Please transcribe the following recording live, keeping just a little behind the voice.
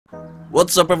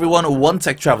What's up everyone, One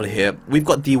Tech Traveler here. We've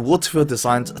got the Waterfield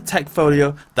Designs Tech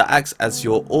Folio that acts as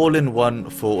your all-in-one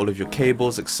for all of your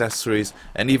cables, accessories,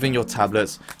 and even your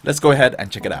tablets. Let's go ahead and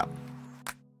check it out.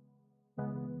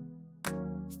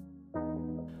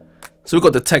 So we've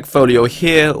got the Tech Folio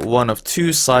here, one of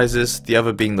two sizes, the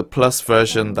other being the Plus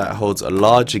version that holds a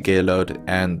larger gear load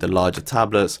and the larger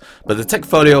tablets. But the Tech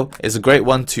Folio is a great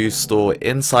one to store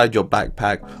inside your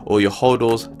backpack or your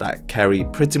holdalls that carry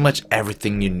pretty much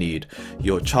everything you need.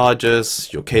 Your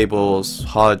chargers, your cables,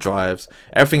 hard drives,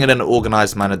 everything in an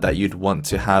organized manner that you'd want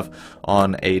to have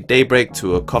on a day break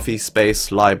to a coffee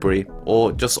space, library,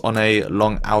 or just on a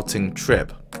long outing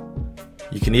trip.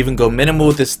 You can even go minimal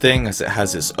with this thing as it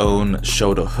has its own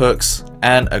shoulder hooks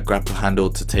and a grapple handle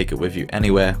to take it with you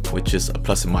anywhere, which is a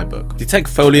plus in my book. The Tech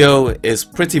Folio is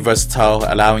pretty versatile,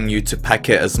 allowing you to pack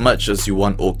it as much as you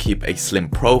want or keep a slim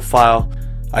profile.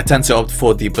 I tend to opt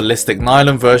for the ballistic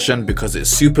nylon version because it's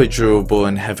super durable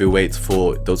and heavyweight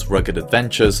for those rugged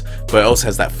adventures, but it also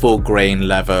has that full grain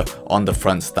leather on the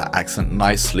front that accent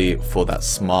nicely for that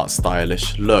smart,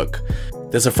 stylish look.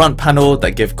 There's a front panel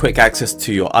that gives quick access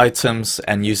to your items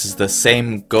and uses the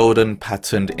same golden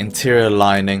patterned interior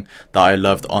lining that I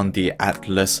loved on the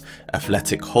Atlas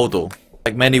Athletic Holdall.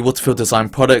 Like many Waterfield design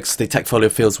products, the Tech Folio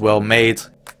feels well made,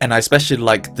 and I especially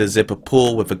like the zipper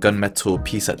pull with a gunmetal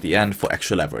piece at the end for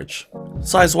extra leverage.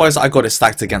 Size wise, I got it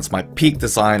stacked against my Peak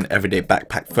Design everyday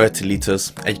backpack 30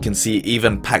 liters, and you can see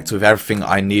even packed with everything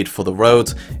I need for the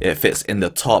road, it fits in the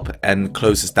top and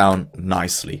closes down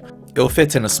nicely. It'll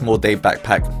fit in a small day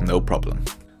backpack, no problem.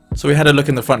 So we had a look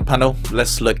in the front panel,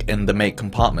 let's look in the mate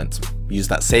compartment. Use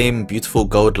that same beautiful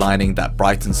gold lining that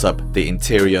brightens up the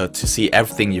interior to see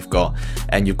everything you've got,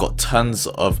 and you've got tons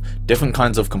of different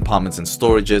kinds of compartments and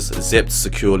storages zipped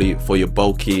securely for your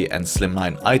bulky and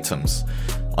slimline items.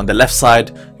 On the left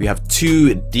side, we have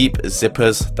two deep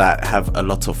zippers that have a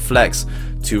lot of flex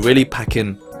to really pack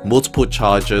in multiple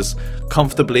chargers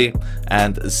comfortably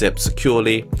and zip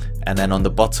securely. And then on the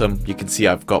bottom you can see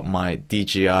I've got my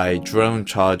DJI drone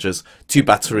chargers, two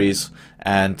batteries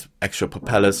and extra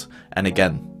propellers, and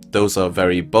again those are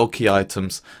very bulky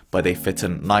items but they fit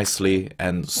in nicely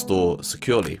and store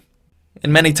securely.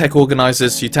 In many tech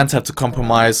organizers you tend to have to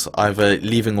compromise, either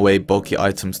leaving away bulky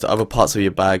items to other parts of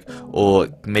your bag or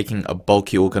making a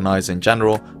bulky organizer in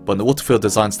general, but in the Waterfield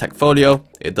Designs Tech Folio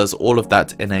it does all of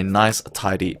that in a nice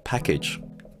tidy package.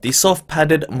 The soft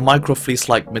padded micro fleece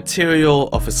like material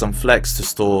offers some flex to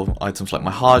store items like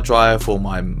my hard drive or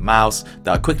my mouse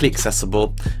that are quickly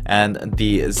accessible, and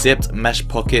the zipped mesh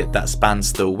pocket that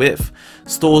spans the width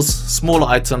stores smaller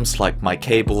items like my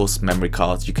cables, memory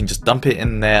cards. You can just dump it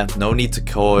in there, no need to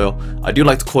coil. I do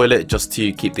like to coil it just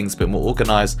to keep things a bit more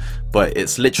organized, but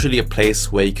it's literally a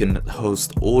place where you can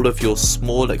host all of your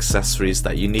small accessories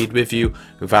that you need with you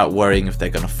without worrying if they're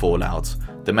gonna fall out.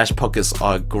 The mesh pockets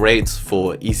are great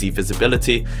for easy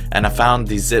visibility, and I found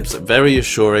these zips very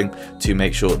assuring to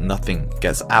make sure nothing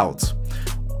gets out.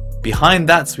 Behind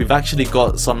that, we've actually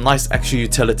got some nice extra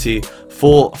utility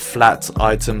for flat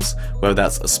items, whether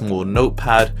that's a small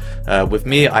notepad. With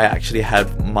me, I actually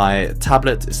have my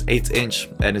tablet, it's 8-inch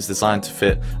and is designed to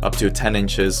fit up to a 10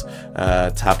 inches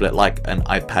tablet like an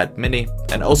iPad mini,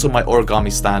 and also my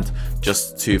origami stand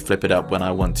just to flip it up when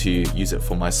I want to use it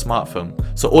for my smartphone.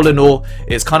 So all in all,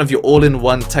 it's kind of your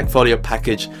all-in-one Tech Folio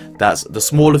package that's the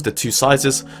small of the two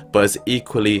sizes, but is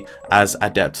equally as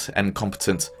adept and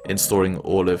competent in storing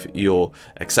all of your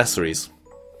accessories.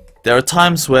 There are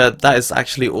times where that is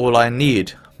actually all I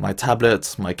need. My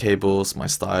tablet, my cables, my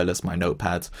stylus, my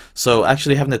notepad. So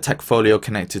actually having the Tech Folio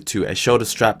connected to a shoulder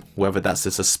strap, whether that's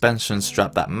a suspension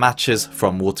strap that matches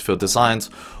from Waterfield Designs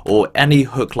or any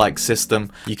hook-like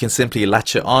system, you can simply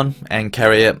latch it on and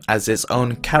carry it as its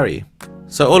own carry.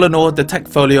 So all in all, the Tech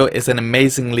Folio is an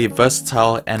amazingly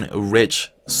versatile and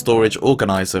rich storage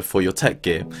organizer for your tech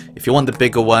gear. If you want the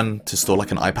bigger one to store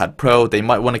like an iPad Pro, then you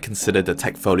might want to consider the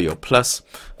Tech Folio Plus,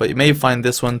 but you may find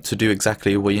this one to do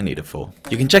exactly what you need it for.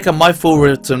 You can check out my full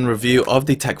written review of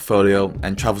the Tech Folio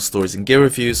and travel stories and gear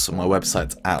reviews on my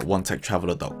website at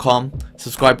onetechtraveler.com.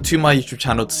 Subscribe to my YouTube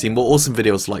channel to see more awesome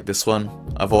videos like this one.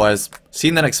 Otherwise, see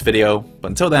you in the next video, but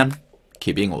until then,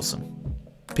 keep being awesome.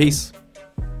 Peace.